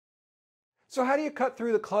So how do you cut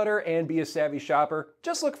through the clutter and be a savvy shopper?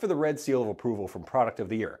 Just look for the red seal of approval from Product of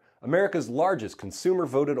the Year, America's largest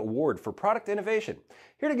consumer-voted award for product innovation.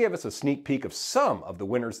 Here to give us a sneak peek of some of the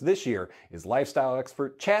winners this year is lifestyle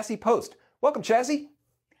expert Chassie Post. Welcome, Chassie.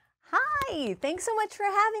 Hi, thanks so much for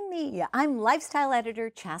having me. I'm lifestyle editor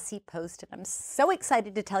Chassie Post, and I'm so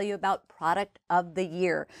excited to tell you about Product of the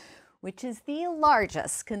Year, which is the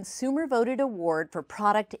largest consumer-voted award for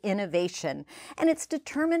product innovation, and it's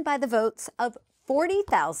determined by the votes of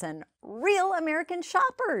 40,000 real American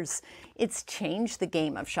shoppers. It's changed the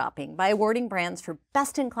game of shopping by awarding brands for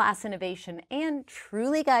best-in-class innovation and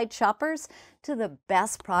truly guide shoppers to the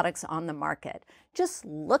best products on the market. Just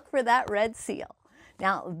look for that red seal.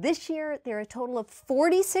 Now, this year, there are a total of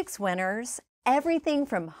 46 winners, everything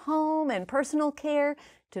from home and personal care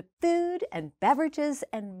to food and beverages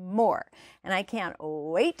and more. And I can't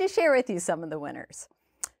wait to share with you some of the winners.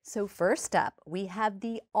 So first up, we have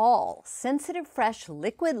the All Sensitive Fresh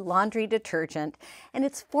Liquid Laundry Detergent, and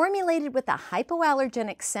it's formulated with a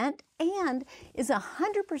hypoallergenic scent and is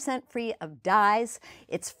 100% free of dyes.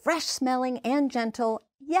 It's fresh smelling and gentle,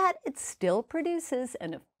 yet it still produces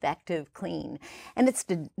an effective clean. And it's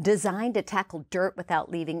designed to tackle dirt without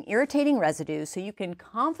leaving irritating residue, so you can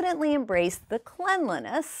confidently embrace the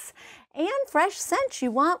cleanliness and fresh scents you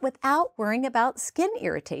want without worrying about skin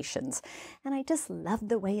irritations. And I just love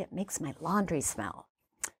the way it makes my laundry smell.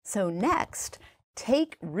 So next,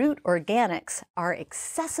 Take Root Organics are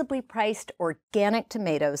accessibly priced organic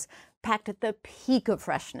tomatoes packed at the peak of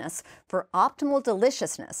freshness for optimal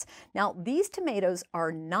deliciousness. Now, these tomatoes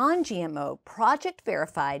are non-GMO, project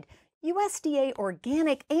verified, USDA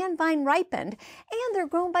organic and vine ripened, and they're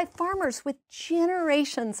grown by farmers with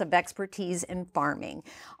generations of expertise in farming,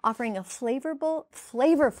 offering a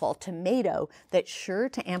flavorful tomato that's sure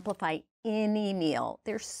to amplify any meal.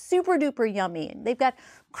 They're super duper yummy. They've got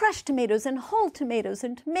crushed tomatoes and whole tomatoes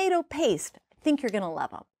and tomato paste. I think you're gonna love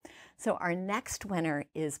them. So our next winner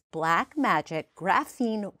is Black Magic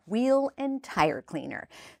Graphene Wheel and Tire Cleaner.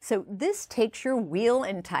 So this takes your wheel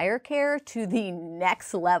and tire care to the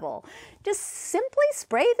next level. Just simply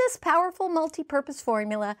spray this powerful multi-purpose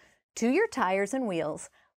formula to your tires and wheels,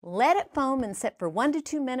 let it foam and sit for 1 to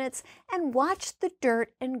 2 minutes, and watch the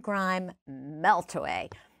dirt and grime melt away.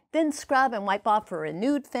 Then scrub and wipe off for a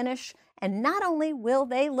nude finish, and not only will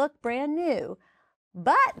they look brand new,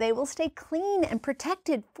 but they will stay clean and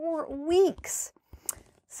protected for weeks.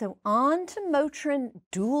 So on to Motrin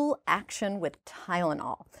Dual Action with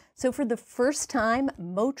Tylenol. So for the first time,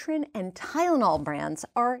 Motrin and Tylenol brands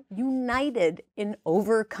are united in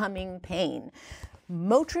overcoming pain.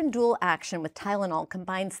 Motrin Dual Action with Tylenol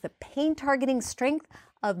combines the pain-targeting strength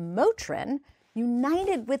of Motrin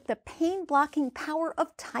united with the pain-blocking power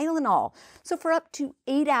of Tylenol. So for up to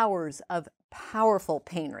 8 hours of powerful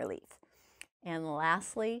pain relief. And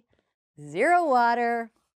lastly, Zero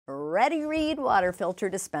Water Ready Read Water Filter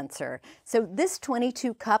Dispenser. So this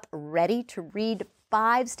 22-cup ready-to-read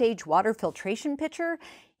 5-stage water filtration pitcher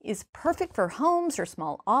is perfect for homes or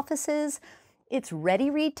small offices. Its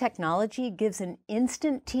Ready Read technology gives an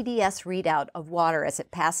instant TDS readout of water as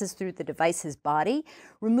it passes through the device's body,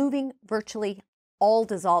 removing virtually all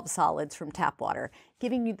dissolved solids from tap water,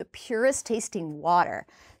 giving you the purest tasting water.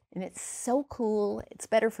 And it's so cool. It's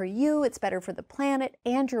better for you, it's better for the planet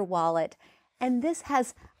and your wallet. And this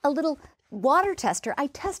has a little water tester. I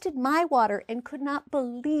tested my water and could not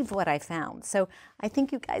believe what I found. So I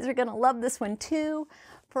think you guys are gonna love this one too.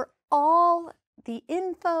 For all the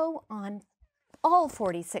info on all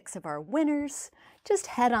 46 of our winners, just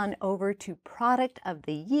head on over to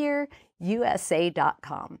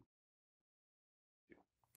productoftheyyearusa.com.